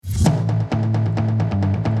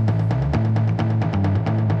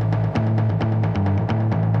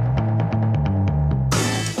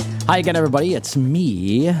Hi again, everybody. It's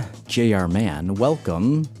me, JR Mann.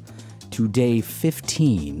 Welcome to day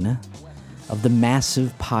 15 of the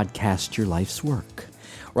massive podcast, Your Life's Work.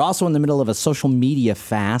 We're also in the middle of a social media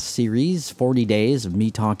fast series, 40 days of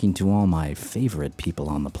me talking to all my favorite people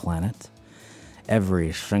on the planet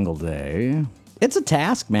every single day. It's a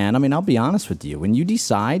task, man. I mean, I'll be honest with you. When you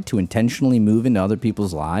decide to intentionally move into other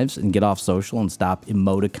people's lives and get off social and stop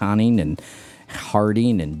emoticoning and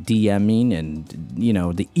hearting and DMing and, you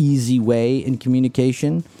know, the easy way in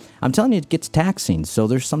communication, I'm telling you, it gets taxing. So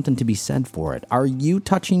there's something to be said for it. Are you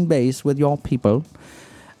touching base with your people?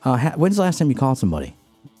 When's the last time you called somebody?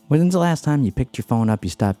 When's the last time you picked your phone up, you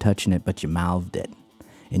stopped touching it, but you mouthed it?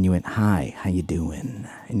 And you went, hi, how you doing?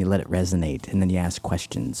 And you let it resonate. And then you ask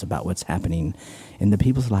questions about what's happening in the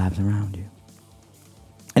people's lives around you.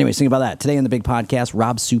 Anyways, think about that. Today on the big podcast,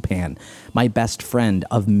 Rob Supan, my best friend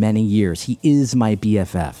of many years. He is my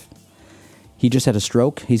BFF. He just had a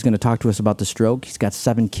stroke. He's going to talk to us about the stroke. He's got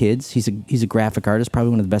 7 kids. He's a graphic artist,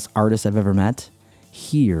 probably one of the best artists I've ever met.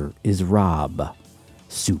 Here is Rob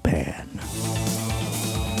Supan.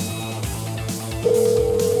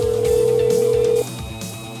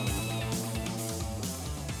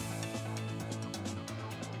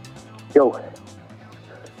 Yo.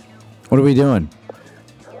 What are we doing?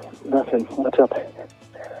 Nothing. What's up?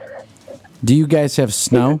 Do you guys have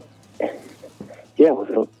snow? Yeah,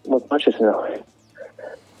 with a bunch of snow.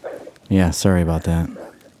 Yeah, sorry about that.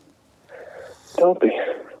 Don't be.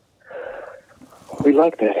 We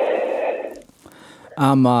like that.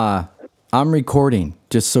 I'm recording,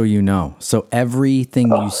 just so you know. So everything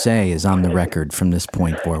you say is on the record from this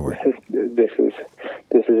point forward. This is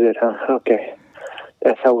it, huh? Okay.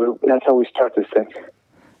 That's how we start this thing.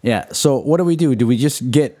 Yeah, so what do we do? Do we just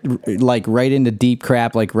get, like, right into deep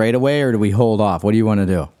crap, like, right away, or do we hold off? What do you want to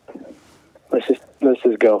do? Let's just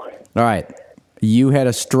go. All right. You had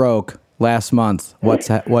a stroke last month. What's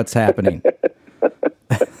happening?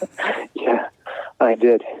 Yeah, I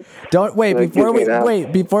did. Don't wait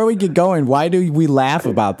before we get going. Why do we laugh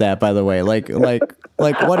about that? By the way, like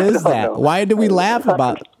what is that? Why do we laugh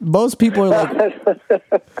about? Most people are like,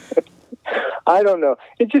 I don't know.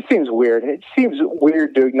 It just seems weird. It seems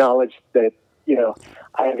weird to acknowledge that, you know,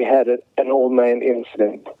 I've had an old man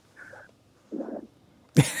incident.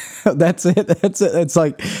 That's it. It's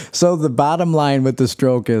like, so the bottom line with the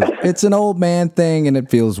stroke is it's an old man thing and it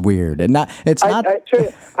feels weird. And not. I had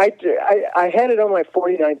it on my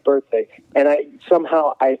 49th birthday and I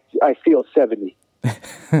feel 70.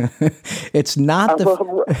 It's not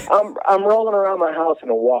I'm rolling around my house in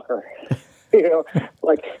a walker. You know,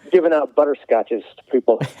 like giving out butterscotches to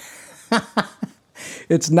people.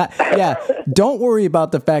 It's not. Yeah, don't worry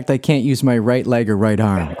about the fact I can't use my right leg or right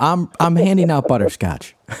arm. I'm handing out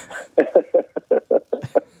butterscotch.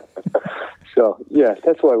 So yeah,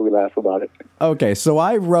 that's why we laugh about it. Okay, so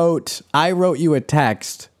I wrote you a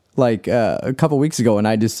text like a couple weeks ago, and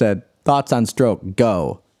I just said thoughts on stroke,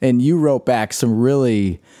 go, and you wrote back some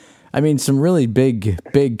really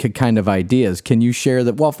big kind of ideas. Can you share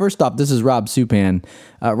that? Well, first off, this is Rob Supan.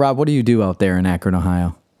 Rob, what do you do out there in Akron,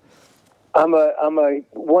 Ohio? I'm a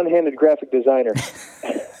one-handed graphic designer.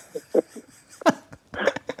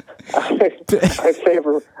 I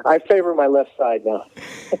favor my left side now.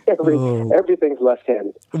 Everything's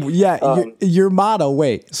left-handed. Yeah, your motto.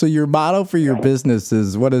 Wait, so your motto for your business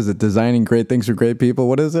is, what is it? Designing great things for great people.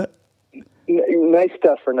 What is it? Nice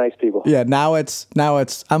stuff for nice people. Yeah, now it's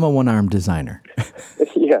I'm a one-armed designer.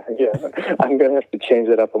 Yeah. I'm gonna have to change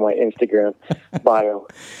that up on my Instagram bio.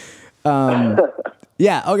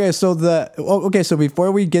 Yeah. Okay. So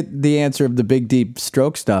before we get the answer of the big deep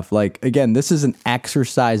stroke stuff, like, again, this is an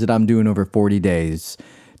exercise that I'm doing over 40 days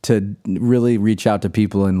to really reach out to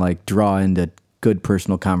people and like draw into good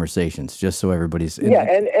personal conversations, just so everybody's in. Yeah,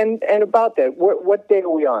 and about that, what day are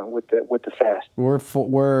we on with the fast?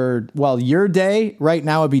 Well, your day right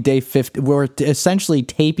now would be day 15. We're essentially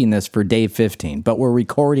taping this for day 15, but we're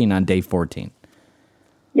recording on day 14.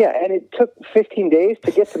 Yeah, and it took 15 days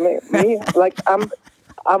to get to me. Like I'm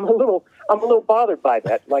a little bothered by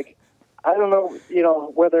that. Like, I don't know, you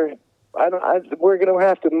know, whether we're going to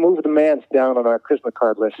have to move the Mans down on our Christmas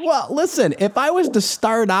card list. Well, listen, if I was to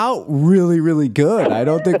start out really, really good, I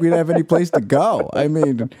don't think we'd have any place to go. I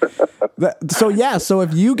mean, so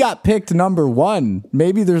if you got picked number 1,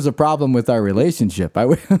 maybe there's a problem with our relationship.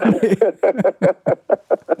 Well,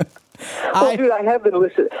 dude, I have been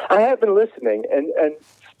listening, and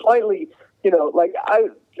slightly, you know, like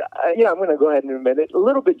I'm going to go ahead and admit it, a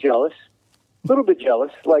little bit jealous,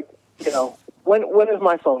 like, you know, when is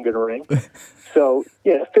my phone going to ring? So,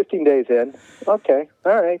 15 days in. Okay,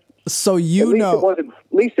 all right. So At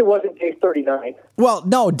least it wasn't day 39. Well,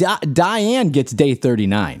 no, Diane gets day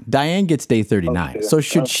 39. Diane gets day 39. Oh, so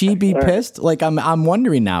should she be pissed? Like, I'm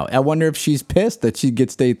wondering now. I wonder if she's pissed that she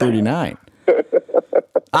gets day 39.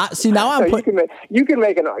 See, now I'm you can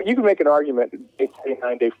make an argument day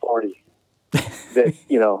 39, day 40 that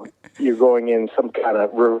you're going in some kind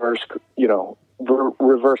of reverse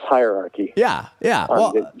hierarchy. Yeah.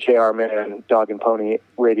 On the J.R. Mann Dog and Pony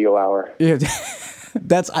Radio Hour. Yeah.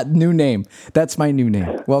 That's a new name. That's my new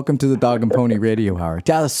name. Welcome to the Dog and Pony Radio Hour.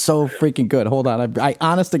 That is so freaking good. Hold on. I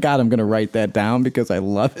honest to God, I'm going to write that down because I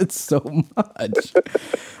love it so much.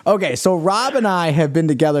 Okay, so Rob and I have been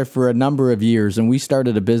together for a number of years, and we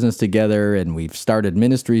started a business together, and we've started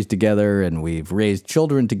ministries together, and we've raised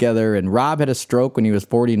children together, and Rob had a stroke when he was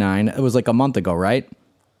 49. It was like a month ago, right?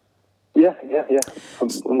 Yeah.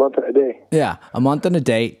 A month and a day. Yeah, a month and a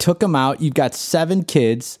day. Took him out. You've got 7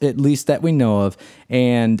 kids, at least that we know of,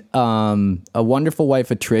 and a wonderful wife,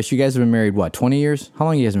 Trish. You guys have been married, 20 years? How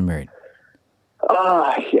long have you guys been married?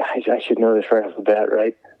 Yeah, I should know this right off the bat,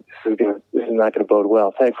 right? This is not going to bode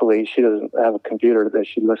well. Thankfully, she doesn't have a computer that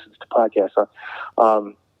she listens to podcasts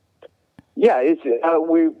on.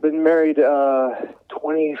 We've been married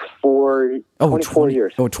 24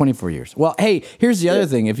 years. Oh, 24 years. Well, hey, here's the other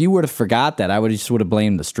thing. If you would have forgot that, I would have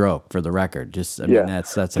blamed the stroke, for the record. That's a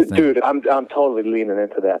thing. Dude, I'm totally leaning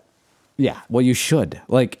into that. Yeah, well, you should.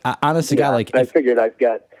 Like, honestly, I figured I've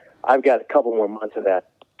got a couple more months of that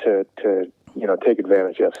to take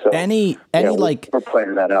advantage of. So we're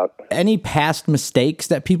playing that out. Any past mistakes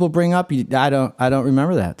that people bring up? I don't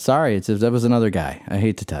remember that. Sorry, that was another guy. I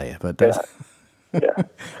hate to tell you, but yeah.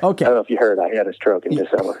 Okay. I don't know if you heard. I had a stroke in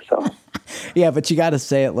December. So yeah, but you got to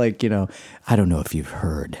say it like I don't know if you've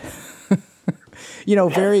heard.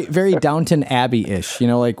 Very very Downton Abbey-ish.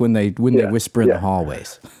 Like when they whisper in the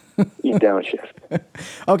hallways. You downshift.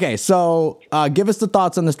 Okay, so give us the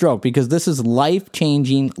thoughts on the stroke, because this is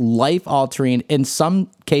life-changing, life-altering, in some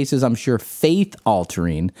cases, I'm sure,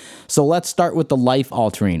 faith-altering. So let's start with the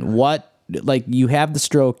life-altering. You have the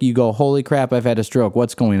stroke, you go, holy crap, I've had a stroke.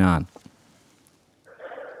 What's going on?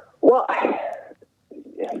 Well,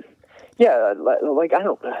 yeah,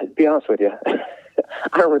 to be honest with you, I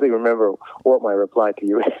don't really remember what my reply to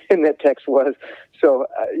you in that text was. So,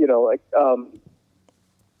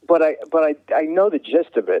 But I know the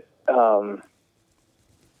gist of it. Yeah,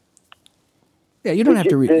 you don't have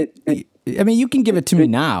to read. I mean, you can give it to me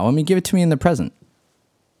now. I mean, give it to me in the present.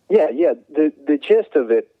 Yeah. The gist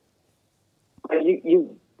of it.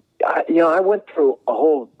 I went through a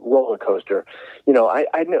whole roller coaster. I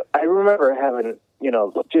remember having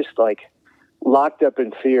just like locked up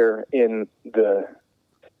in fear in the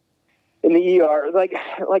ER. Like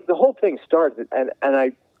the whole thing started, and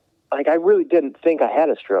I really didn't think I had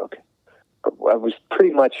a stroke. I was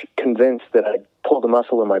pretty much convinced that I pulled a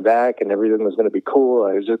muscle in my back and everything was going to be cool.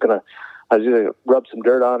 I was just going to rub some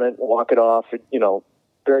dirt on it and walk it off.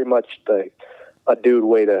 Very much a dude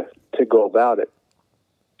way to go about it.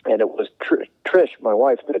 And it was Trish, my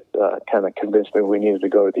wife, that kind of convinced me we needed to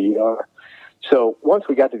go to the ER. So once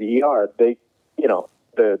we got to the ER, they,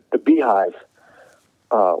 the beehive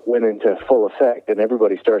went into full effect, and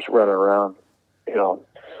everybody starts running around.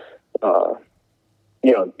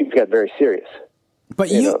 It got very serious. But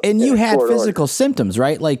you had physical symptoms,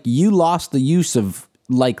 right? Like you lost the use of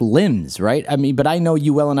limbs, right? I mean, but I know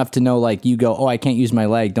you well enough to know, you go, oh, I can't use my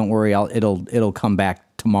leg. Don't worry, it'll come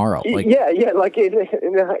back tomorrow. Yeah. Like in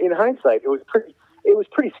hindsight, it was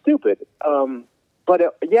pretty stupid. But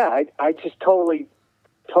I just totally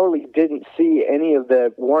didn't see any of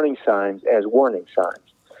the warning signs as warning signs.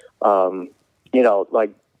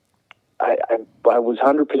 I was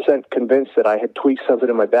 100% convinced that I had tweaked something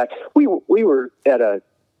in my back. I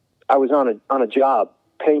was on a job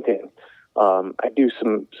painting. I do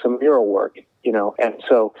some mural work, and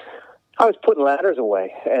so I was putting ladders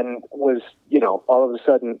away, and was, all of a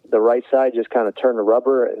sudden the right side just kind of turned to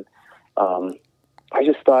rubber, and I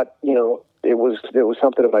just thought, it was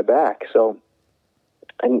something in my back. So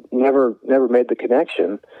I never made the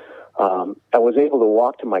connection. I was able to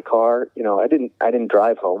walk to my car. I didn't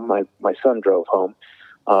drive home. My son drove home.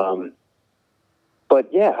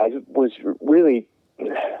 But yeah, I was really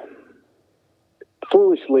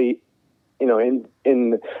foolishly, in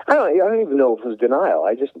I don't even know if it was denial.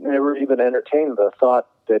 I just never even entertained the thought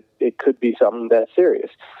that it could be something that serious.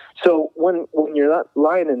 So when you're not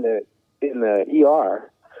lying in the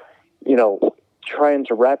ER, trying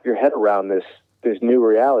to wrap your head around this new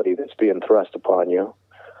reality that's being thrust upon you.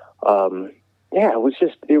 It was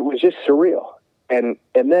just surreal. And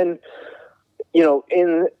then,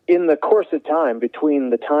 in the course of time between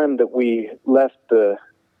the time that we left the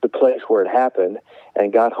place where it happened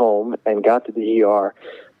and got home and got to the ER,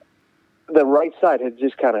 the right side had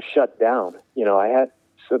just kind of shut down. I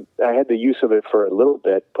had the use of it for a little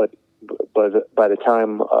bit, but by the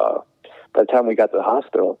time we got to the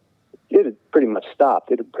hospital, it had pretty much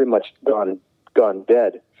stopped. It had pretty much gone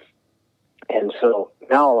dead. And so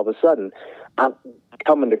now all of a sudden, I'm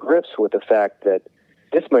coming to grips with the fact that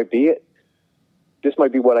this might be it. This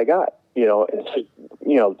might be what I got. It's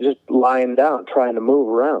just lying down, trying to move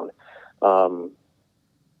around.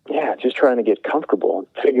 Just trying to get comfortable and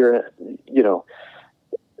figuring,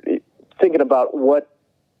 thinking about what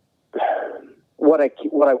I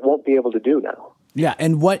won't be able to do now. Yeah,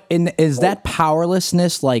 and is that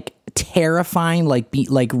powerlessness like terrifying?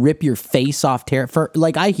 Like rip your face off?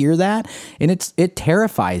 Like I hear that, and it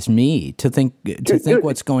terrifies me to think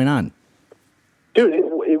what's going on. Dude,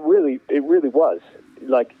 it really was.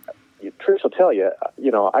 Like Trish will tell you,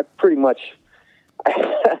 I pretty much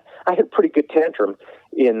I had a pretty good tantrum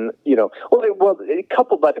in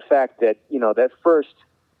coupled by the fact that that first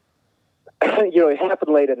it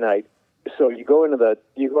happened late at night, so you go into the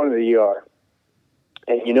ER.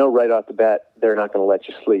 And right off the bat, they're not going to let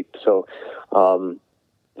you sleep. So,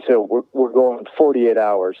 we're going 48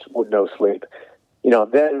 hours with no sleep.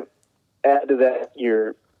 Then add to that,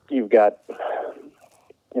 you've got,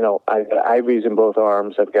 I've got IVs in both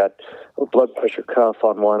arms. I've got a blood pressure cuff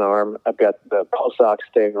on one arm. I've got the pulse ox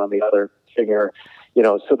thing on the other finger.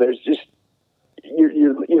 So there's just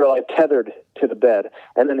you're like tethered to the bed,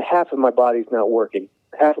 and then half of my body's not working.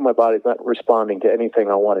 Half of my body's not responding to anything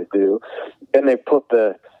I want to do. And they put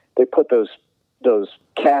those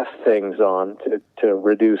cast things on to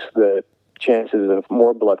reduce the chances of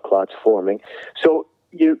more blood clots forming. So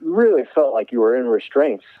you really felt like you were in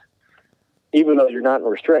restraints, even though you're not in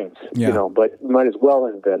restraints, but you might as well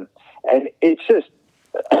have been. And it's just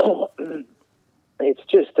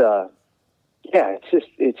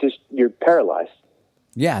you're paralyzed.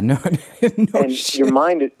 Yeah, no and shit. your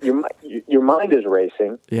mind is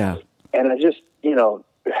racing. Yeah. And I just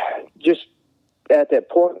at that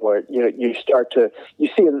point where you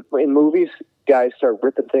see in movies guys start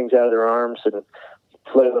ripping things out of their arms and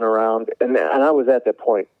flailing around, and I was at that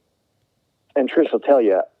point. And Trish will tell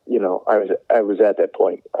you, I was at that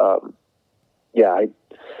point.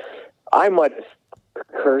 I might have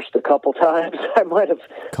cursed a couple times. I might have,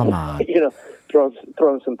 come on,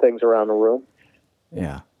 thrown some things around the room.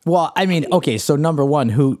 Yeah. Well, I mean, okay, so number one,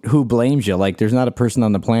 who blames you? Like, there's not a person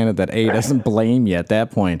on the planet that doesn't blame you at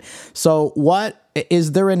that point. So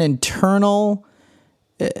is there an internal,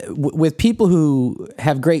 with people who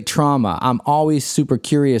have great trauma, I'm always super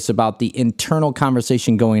curious about the internal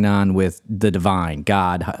conversation going on with the divine,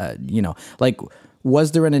 God, like,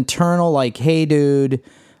 was there an internal, like, hey, dude,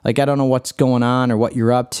 like, I don't know what's going on or what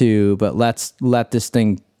you're up to, but let's let this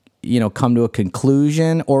thing come to a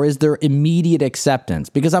conclusion? Or is there immediate acceptance?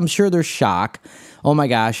 Because I'm sure there's shock. Oh my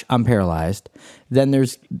gosh, I'm paralyzed. Then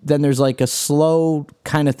there's like a slow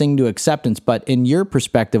kind of thing to acceptance. But in your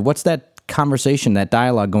perspective, what's that conversation, that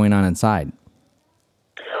dialogue going on inside?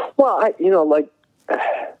 Well,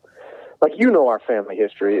 our family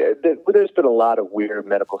history. There's been a lot of weird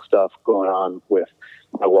medical stuff going on with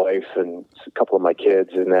my wife and a couple of my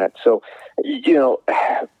kids and that. So,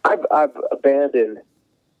 I've abandoned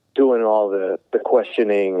doing all the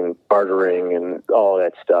questioning and bartering and all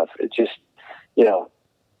that stuff. It just, it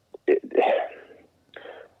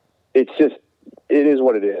is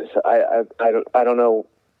what it is. I don't know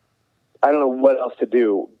what else to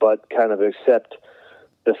do but kind of accept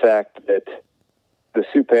the fact that the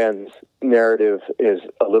Supans narrative is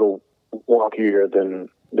a little wonkier than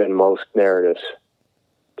most narratives.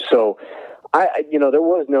 So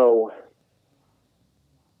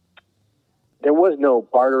there was no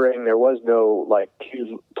bartering. There was no like,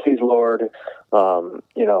 please Lord,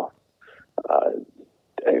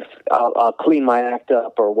 if I'll clean my act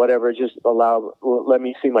up or whatever. Just let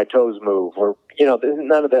me see my toes move, or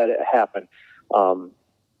none of that happened.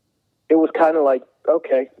 It was kind of like,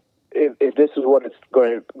 okay, if this is what it's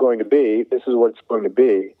going to be, this is what it's going to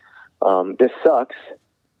be. This sucks.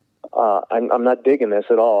 I'm not digging this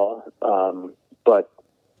at all. But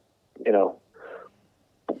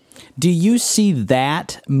do you see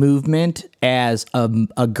that movement as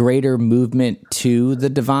a greater movement to the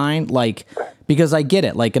divine? Like, because I get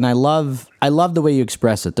it, like, and I love the way you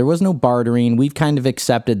express it. There was no bartering. We've kind of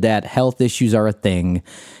accepted that health issues are a thing,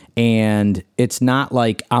 and it's not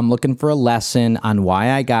like I'm looking for a lesson on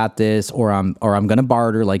why I got this, or I'm going to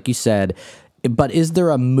barter, like you said. But is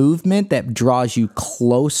there a movement that draws you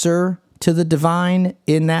closer to the divine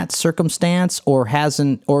in that circumstance, or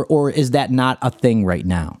hasn't, or is that not a thing right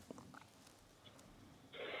now?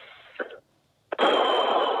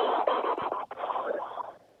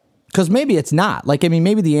 Because maybe it's not. Like, I mean,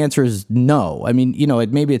 maybe the answer is no. I mean,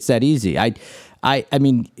 maybe it's that easy. I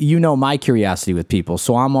mean, my curiosity with people,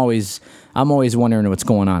 so I'm always wondering what's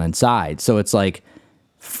going on inside. So it's like,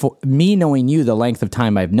 for me knowing you, the length of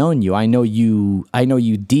time I've known you, I know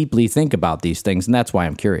you deeply think about these things, and that's why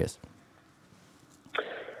I'm curious.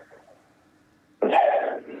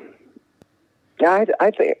 Yeah,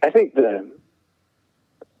 I think the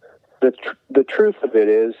truth of it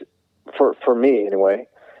is, for me anyway,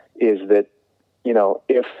 is that,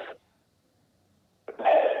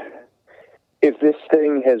 if this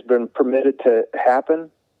thing has been permitted to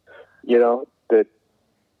happen, that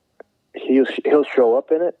he'll show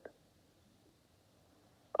up in it.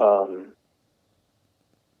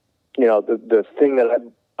 The thing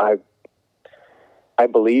that I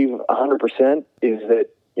believe 100% is that,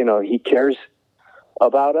 he cares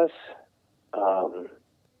about us, and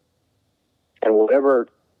whatever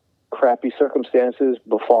crappy circumstances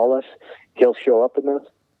befall us, he'll show up in those.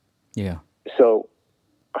 Yeah. So.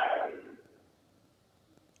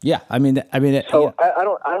 Yeah, I mean. So yeah. I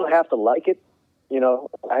don't have to like it,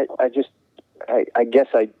 I guess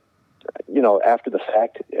after the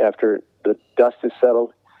fact, after the dust is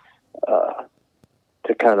settled,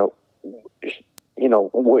 to kind of,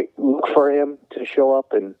 look for him to show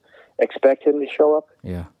up and expect him to show up.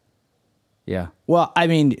 Yeah. Yeah. Well, I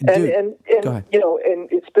mean, dude, and go ahead. And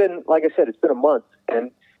it's been, like I said, it's been a month, and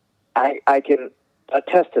I can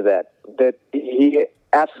attest to that he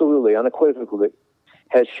absolutely, unequivocally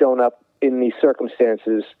has shown up in these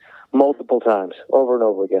circumstances multiple times, over and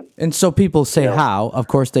over again. And so people say how. Of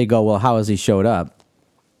course they go, well, how has he showed up?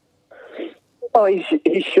 Oh,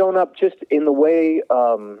 he's shown up just in the way,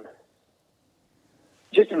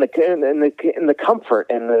 just in the comfort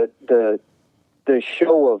and the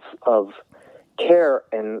show of care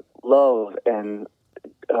and love, and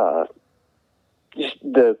just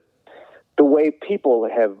the way people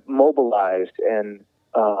have mobilized and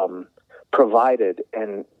provided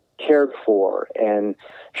and cared for and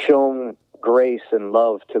shown grace and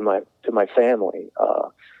love to my family.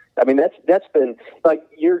 I mean, that's been like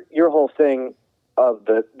your whole thing of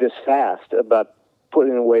this fast about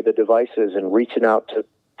putting away the devices and reaching out to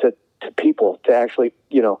people to actually,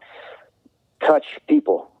 touch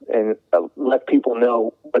people and let people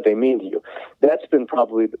know what they mean to you. That's been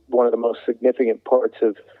probably one of the most significant parts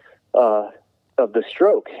of the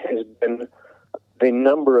stroke, has been the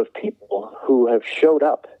number of people who have showed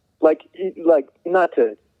up. Like not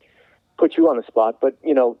to put you on the spot, but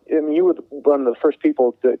I mean, you were one of the first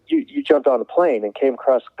people that you jumped on a plane and came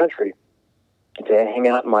across the country to hang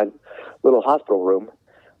out in my little hospital room.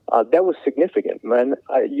 That was significant, man.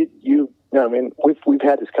 I mean, we've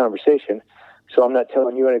had this conversation, so I'm not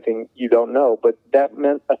telling you anything you don't know, but that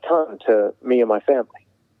meant a ton to me and my family.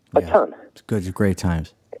 A ton. It's good. It's great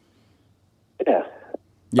times. Yeah.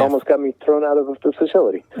 Almost got me thrown out of the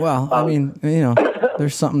facility. Well, I mean,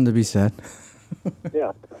 there's something to be said.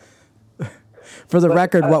 Yeah. For the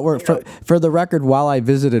record, while I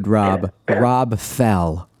visited Rob, Rob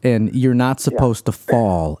fell, and you're not supposed to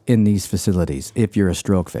fall in these facilities if you're a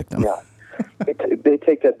stroke victim. Yeah. They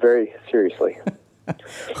take that very seriously.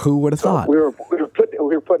 Who would have thought? We were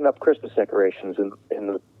putting up Christmas decorations in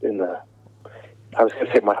the I was going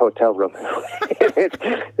to say my hotel room.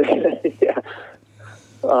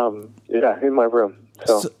 In my room.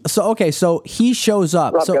 So he shows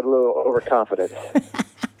up. Rob got a little overconfident.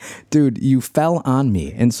 Dude, you fell on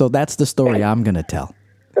me, and so that's the story I'm going to tell.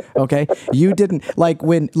 Okay, you didn't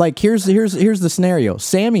here's the scenario.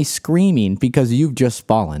 Sammy's screaming because you've just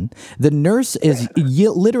fallen. The nurse is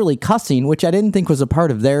literally cussing, which I didn't think was a part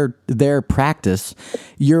of their practice.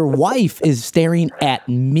 Your wife is staring at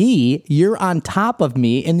me. You're on top of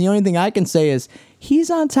me, and the only thing I can say is, he's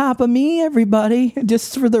on top of me, everybody,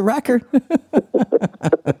 just for the record.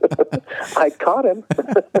 I caught him.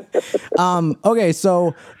 Okay,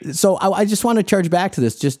 so I just want to charge back to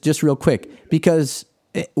this just real quick, because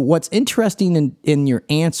what's interesting in your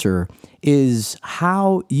answer is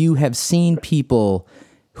how you have seen people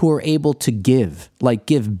who are able to give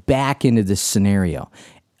back into this scenario.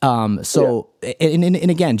 And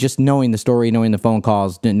again, just knowing the story, knowing the phone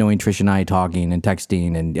calls, knowing Trish and I talking and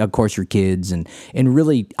texting, and of course your kids, and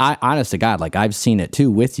really, honest to God, like I've seen it too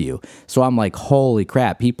with you. So I'm like, holy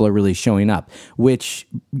crap, people are really showing up, which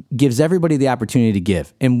gives everybody the opportunity to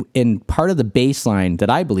give. And part of the baseline that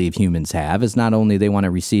I believe humans have is not only they want to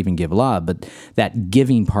receive and give love, but that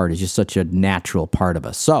giving part is just such a natural part of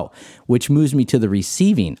us. So, which moves me to the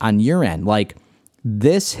receiving on your end, like.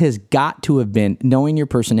 This has got to have been, knowing your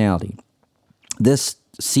personality, this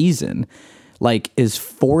season, like, is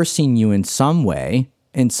forcing you in some way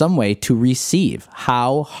to receive.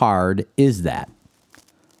 How hard is that?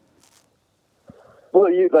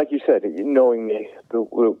 Well, like you said, knowing me the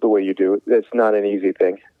way you do, it's not an easy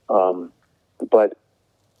thing. But,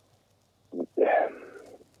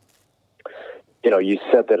 you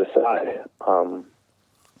set that aside.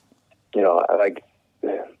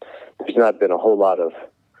 There's not been a whole lot of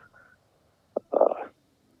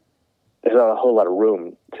there's not a whole lot of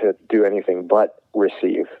room to do anything but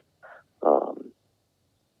receive,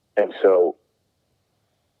 and so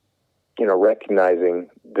recognizing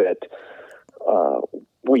that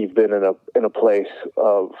we've been in a place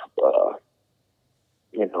of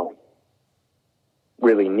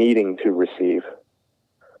really needing to receive,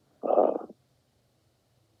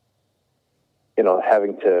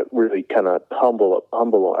 having to really kind of humble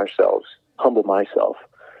myself,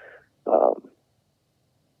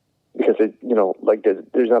 because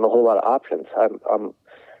there's not a whole lot of options. I'm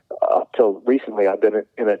up till recently I've been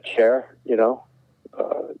in a chair,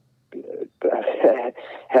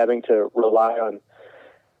 having to rely on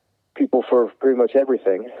people for pretty much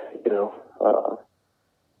everything,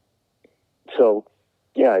 so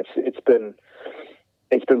yeah, it's been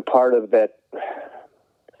part of that.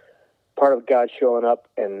 Part of God showing up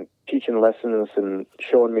and teaching lessons and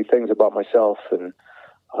showing me things about myself, and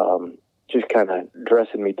just kind of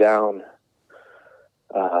dressing me down,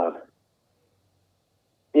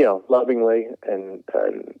 lovingly and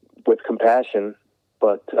with compassion,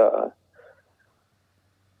 but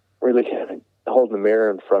really holding the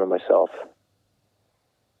mirror in front of myself.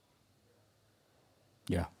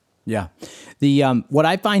 Yeah. The what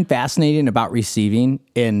I find fascinating about receiving,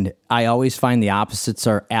 and I always find the opposites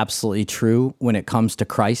are absolutely true when it comes to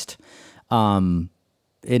Christ. And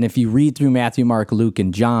if you read through Matthew, Mark, Luke,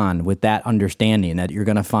 and John with that understanding that you're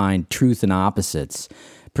going to find truth and opposites,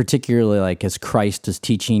 particularly like as Christ is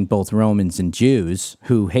teaching both Romans and Jews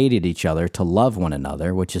who hated each other to love one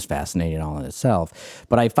another, which is fascinating all in itself.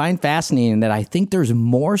 But I find fascinating that I think there's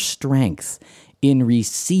more strength in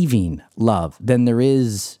receiving love than there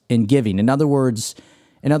is in giving. In other words,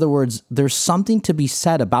 there's something to be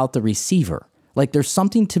said about the receiver. Like there's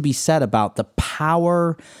something to be said about the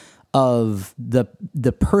power of the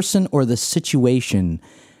person or the situation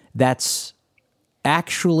that's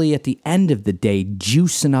actually at the end of the day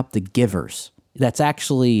juicing up the givers. That's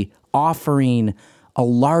actually offering a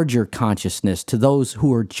larger consciousness to those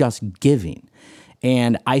who are just giving.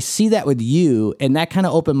 And I see that with you, and that kind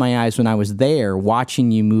of opened my eyes when I was there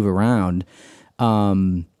watching you move around,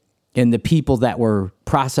 and the people that were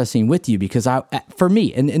processing with you. Because for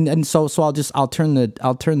me, so I'll turn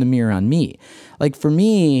the mirror on me. Like for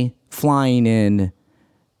me, flying in,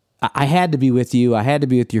 I had to be with you. I had to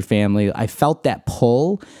be with your family. I felt that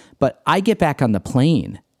pull, but I get back on the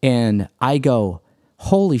plane and I go,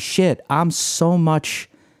 holy shit! I'm so much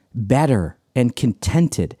better and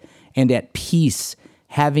contented and at peace,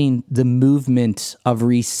 having the movement of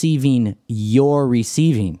receiving your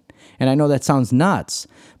receiving. And I know that sounds nuts,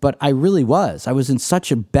 but I really was. I was in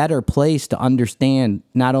such a better place to understand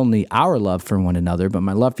not only our love for one another, but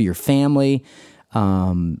my love for your family,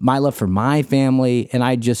 my love for my family. And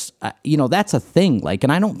I just, that's a thing. Like,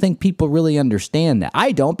 and I don't think people really understand that.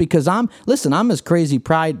 I don't, because I'm as crazy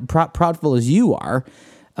proudful as you are.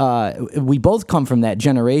 We both come from that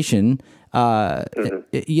generation, where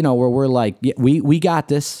we're like, yeah, we got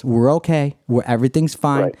this, we're okay, everything's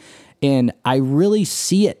fine. Right. And I really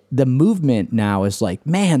see it, the movement now is like,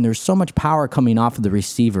 man, there's so much power coming off of the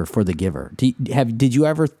receiver for the giver. Did you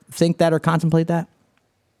ever think that or contemplate that?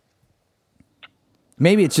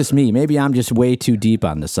 Maybe it's just me. Maybe I'm just way too deep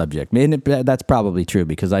on the subject. Maybe that's probably true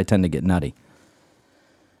because I tend to get nutty.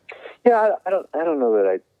 Yeah, I don't know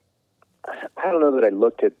that I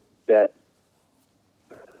looked at that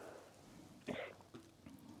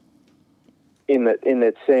in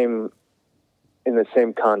the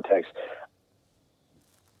same context.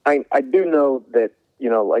 I do know that,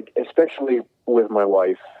 especially with my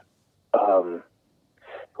wife,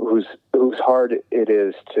 whose hard it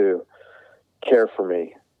is to care for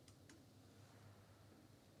me,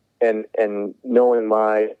 and knowing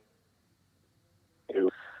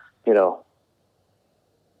you know,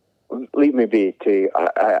 leave me be.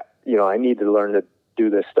 I need to learn to do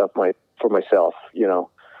this stuff for myself, you know,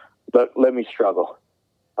 but let me struggle.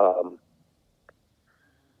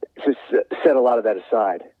 Just set a lot of that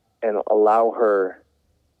aside and allow her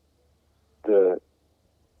the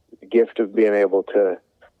gift of being able to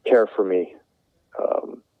care for me,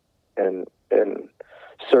 and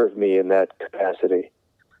serve me in that capacity.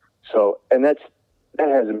 So, and that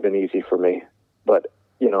hasn't been easy for me, but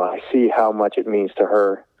you know, I see how much it means to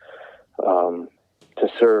her, to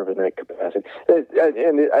serve in that capacity.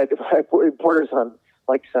 It borders on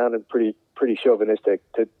like sounding pretty chauvinistic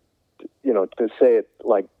to say it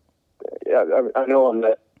like, I know I'm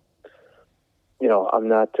not, you know, I'm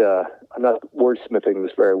not wordsmithing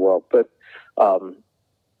this very well, but,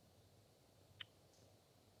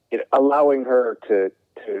 allowing her to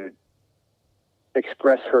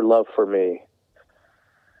express her love for me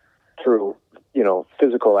through, you know,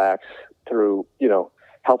 physical acts, through, you know,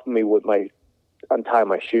 helping me with untie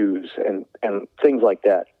my shoes and things like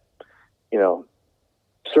that, you know,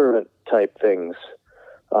 servant type things.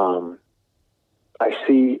 I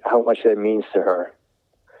see how much that means to her,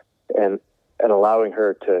 and allowing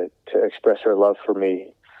her to express her love for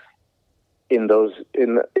me in those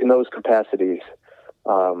capacities,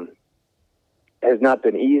 has not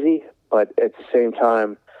been easy, but at the same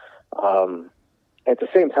time,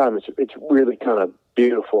 it's really kind of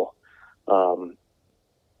beautiful,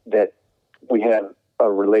 that we have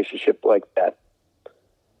a relationship like that.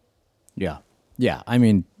 Yeah. Yeah. I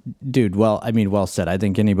mean, dude, well said. I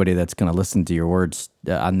think anybody that's going to listen to your words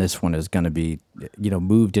on this one is going to be, you know,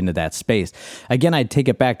 moved into that space. Again, I'd take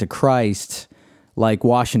it back to Christ, like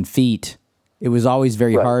washing feet. It was always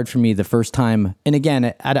very hard for me the first time. And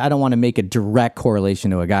again, I don't want to make a direct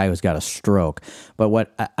correlation to a guy who's got a stroke, but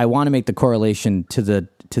what I want to make the correlation to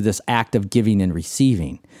this act of giving and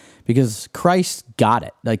receiving, because Christ got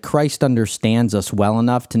it. Like Christ understands us well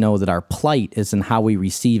enough to know that our plight is in how we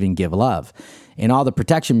receive and give love. And all the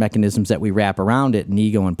protection mechanisms that we wrap around it, and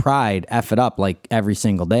ego and pride, F it up like every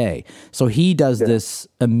single day. So he does this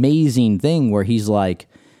amazing thing where he's like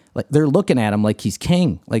they're looking at him like he's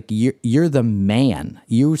king. Like you're the man,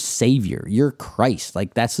 you're savior, you're Christ.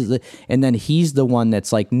 Like and then he's the one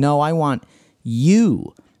that's like, no, I want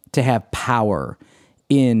you to have power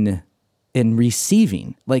in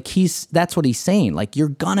receiving. Like that's what he's saying. Like you're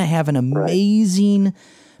gonna have an amazing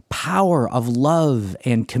power of love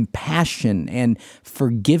and compassion and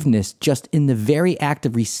forgiveness just in the very act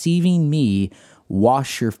of receiving me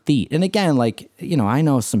wash your feet. And again, like, you know, I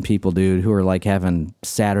know some people, dude, who are like having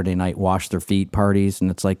Saturday night wash their feet parties,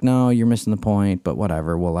 and it's like, no, you're missing the point, but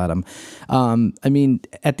whatever, we'll let them. I mean,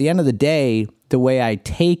 at the end of the day, the way I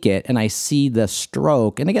take it and I see the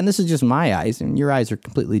stroke, and again, this is just my eyes, and your eyes are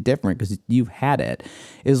completely different because you've had it,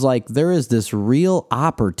 is like there is this real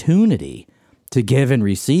opportunity to give and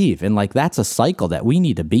receive. And like, that's a cycle that we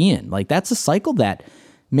need to be in. Like, that's a cycle that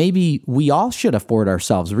maybe we all should afford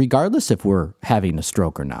ourselves, regardless if we're having a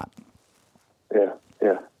stroke or not.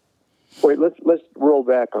 Yeah. Wait, let's roll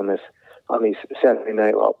back on these Saturday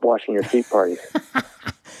night washing your feet parties.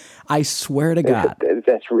 I swear to God.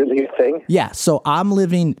 That's really a thing? Yeah, so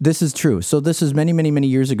this is true. So this is many, many, many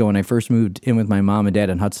years ago when I first moved in with my mom and dad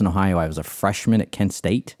in Hudson, Ohio. I was a freshman at Kent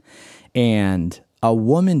State, and a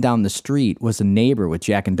woman down the street was a neighbor with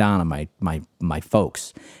Jack and Donna, my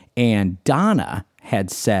folks. And Donna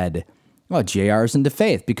had said, well, JR's into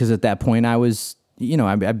faith, because at that point I was, you know,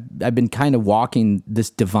 I've been kind of walking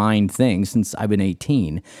this divine thing since I've been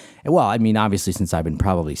 18. Well, I mean, obviously since I've been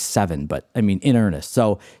probably 7, but I mean, in earnest.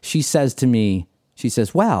 So she says to me,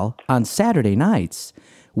 well, on Saturday nights,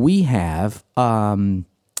 we have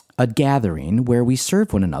a gathering where we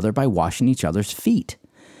serve one another by washing each other's feet.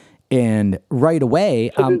 And right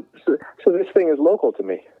away... So this thing is local to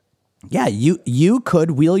me. Yeah, you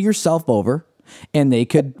could wheel yourself over and they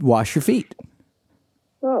could wash your feet.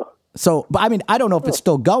 Oh. So, but I mean, I don't know if it's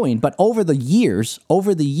still going, but over the years,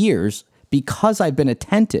 because I've been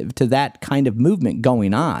attentive to that kind of movement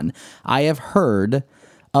going on, I have heard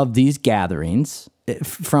of these gatherings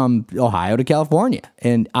from Ohio to California.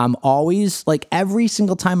 And I'm always like, every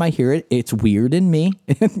single time I hear it, it's weird in me.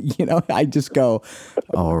 You know, I just go,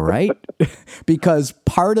 all right. Because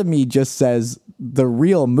part of me just says the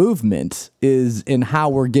real movement is in how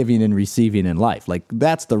we're giving and receiving in life. Like,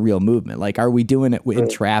 that's the real movement. Like, are we doing it in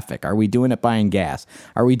traffic? Are we doing it buying gas?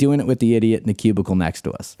 Are we doing it with the idiot in the cubicle next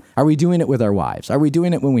to us? Are we doing it with our wives? Are we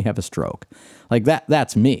doing it when we have a stroke? Like,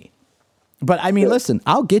 that's me. But I mean, listen,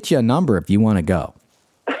 I'll get you a number if you want to go.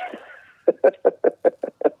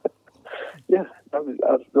 Yeah, let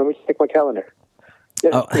me check my calendar.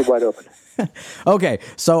 Yeah, pretty wide open. Okay,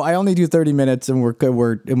 so I only do 30 minutes, and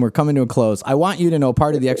we're coming to a close. I want you to know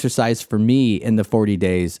part of the exercise for me in the 40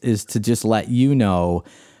 days is to just let you know,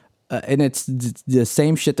 and it's the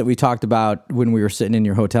same shit that we talked about when we were sitting in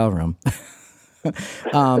your hotel room,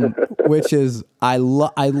 which is I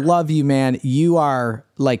love you, man. You are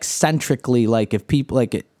like centrically, like if people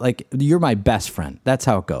like you're my best friend. That's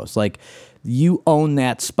how it goes. Like you own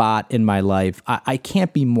that spot in my life. I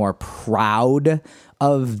can't be more proud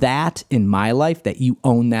of that in my life, that you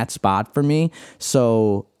own that spot for me.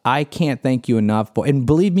 So I can't thank you enough. And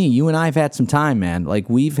believe me, you and I have had some time, man. Like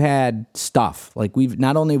we've had stuff. Like we've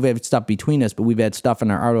not only have we had stuff between us, but we've had stuff in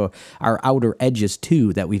our outer edges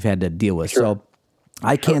too that we've had to deal with. Sure. So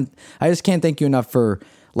I just can't thank you enough for,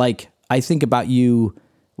 like, I think about you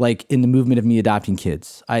like in the movement of me adopting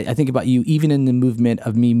kids. I think about you even in the movement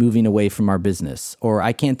of me moving away from our business. Or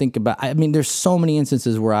I can't think about, I mean, there's so many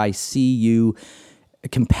instances where I see you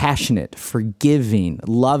compassionate, forgiving,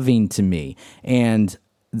 loving to me. And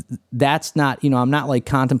that's not, I'm not like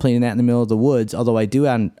contemplating that in the middle of the woods, although I do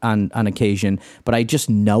on occasion, but I just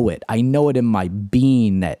know it. I know it in my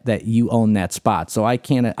being that you own that spot. So I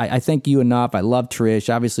can't, I thank you enough. I love Trish.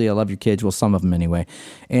 Obviously I love your kids. Well, some of them anyway.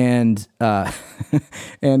 And,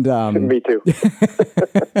 me too.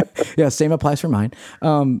 Yeah, same applies for mine.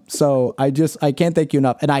 So I can't thank you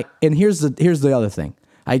enough. And here's the other thing.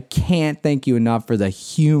 I can't thank you enough for the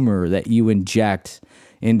humor that you inject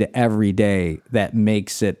into every day that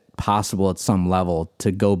makes it possible at some level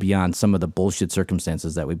to go beyond some of the bullshit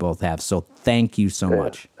circumstances that we both have. So thank you so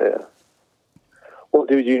much. Yeah. Well,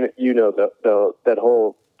 dude, you know that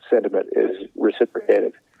whole sentiment is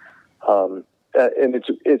reciprocated, and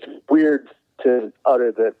it's weird to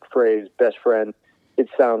utter that phrase "best friend." It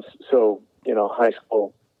sounds so high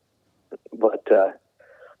school, but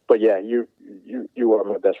yeah, you are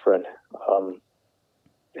my best friend,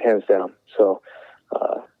 hands down. So.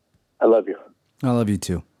 I love you. I love you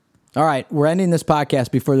too. All right. We're ending this podcast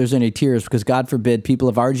before there's any tears because God forbid people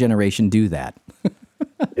of our generation do that.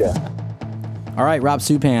 Yeah. All right. Rob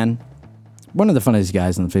Supan, one of the funniest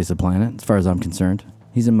guys on the face of the planet, as far as I'm concerned.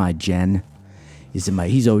 He's in my gen. He's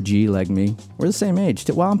OG like me. We're the same age.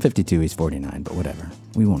 Well, I'm 52. He's 49, but whatever.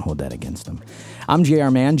 We won't hold that against him. I'm JR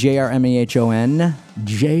Man, JRMAHON,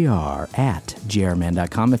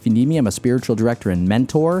 JR@JRman.com. If you need me, I'm a spiritual director and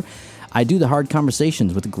mentor. I do the hard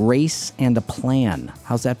conversations with grace and a plan.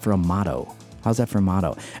 How's that for a motto?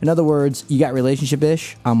 In other words, you got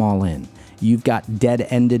relationship-ish? I'm all in. You've got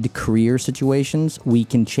dead-ended career situations? We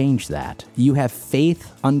can change that. You have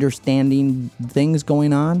faith, understanding things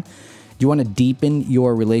going on? Do you want to deepen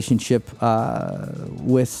your relationship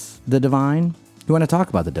with the divine? You want to talk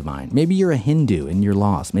about the divine? Maybe you're a Hindu and you're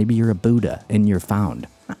lost. Maybe you're a Buddha and you're found.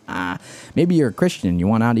 Maybe you're a Christian and you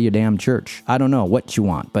want out of your damn church. I don't know what you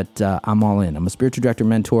want, but I'm all in. I'm a spiritual director,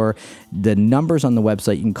 mentor. The number's on the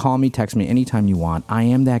website. You can call me, text me anytime you want. I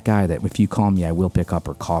am that guy that if you call me, I will pick up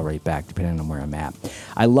or call right back, depending on where I'm at.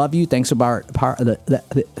 I love you. Thank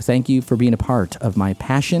you for being a part of my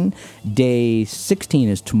passion. Day 16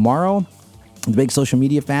 is tomorrow. The big social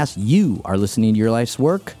media fast. You are listening to Your Life's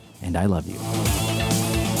Work, and I love you.